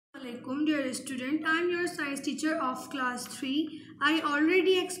Assalamualaikum dear student. I am your science teacher of class 3. I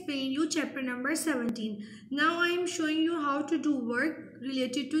already explained you chapter number 17. Now I am showing you how to do work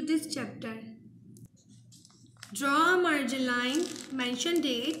related to this chapter. Draw a margin line, mention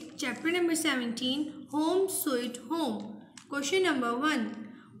date, chapter number 17, home sweet home. Question number 1.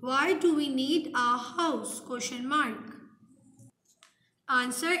 Why do we need a house? Question mark.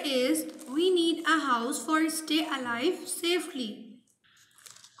 Answer is we need a house for stay alive safely.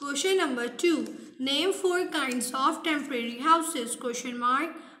 Question number 2. Name 4 kinds of temporary houses. Question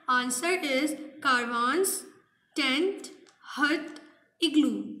mark. Answer is caravans, tent, hut,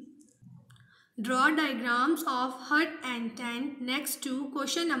 igloo. Draw diagrams of hut and tent next to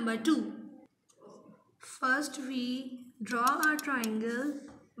question number 2. First we draw a triangle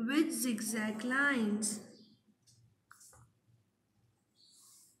with zigzag lines.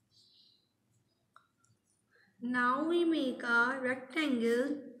 Now we make a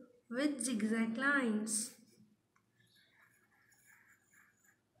rectangle with zigzag lines.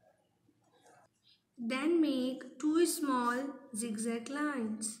 Then make 2 small zigzag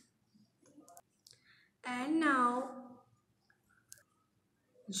lines. And now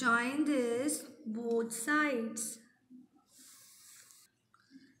join this both sides.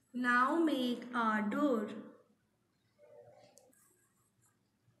 Now make a door.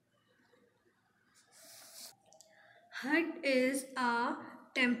 Hut is a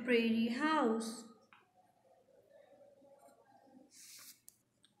temporary house.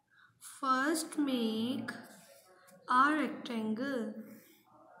 First make a rectangle.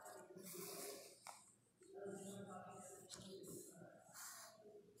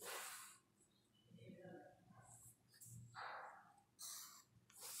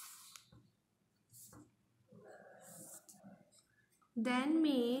 Then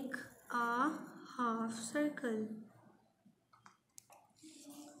make a half circle.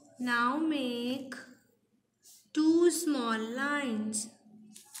 Now make 2 small lines.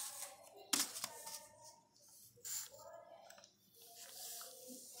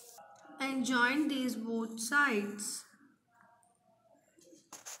 And join these both sides.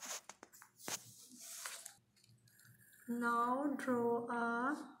 Now draw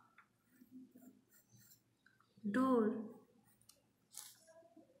a door.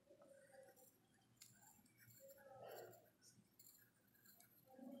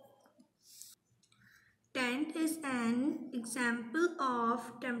 Tent is an example of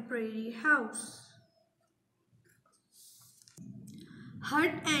temporary house.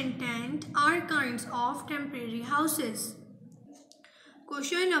 Hut and tent are kinds of temporary houses.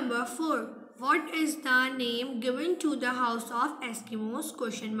 Question number 4. What is the name given to the house of Eskimos?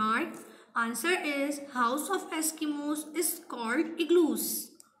 Question mark. Answer is house of Eskimos is called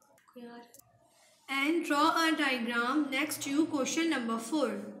igloos. And draw a diagram next to question number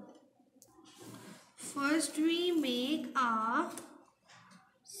 4. First we make a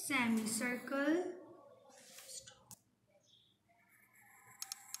semicircle.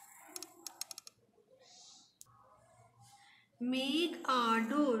 Make a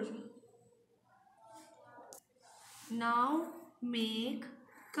door. Now make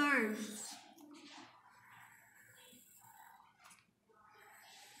curves.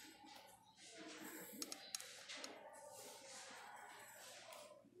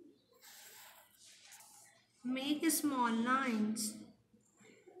 Make small lines.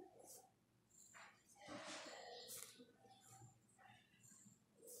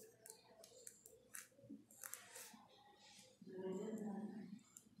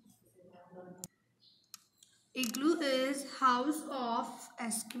 Igloo is house of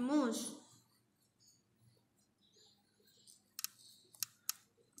Eskimos.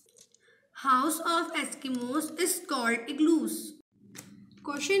 House of Eskimos is called igloos.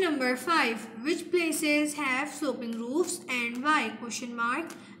 Question number 5. Which places have sloping roofs and why? Question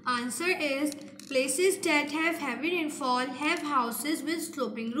mark. Answer is places that have heavy rainfall have houses with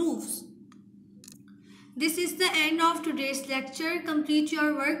sloping roofs. This is the end of today's lecture. Complete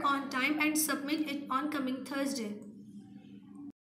your work on time and submit it on coming Thursday.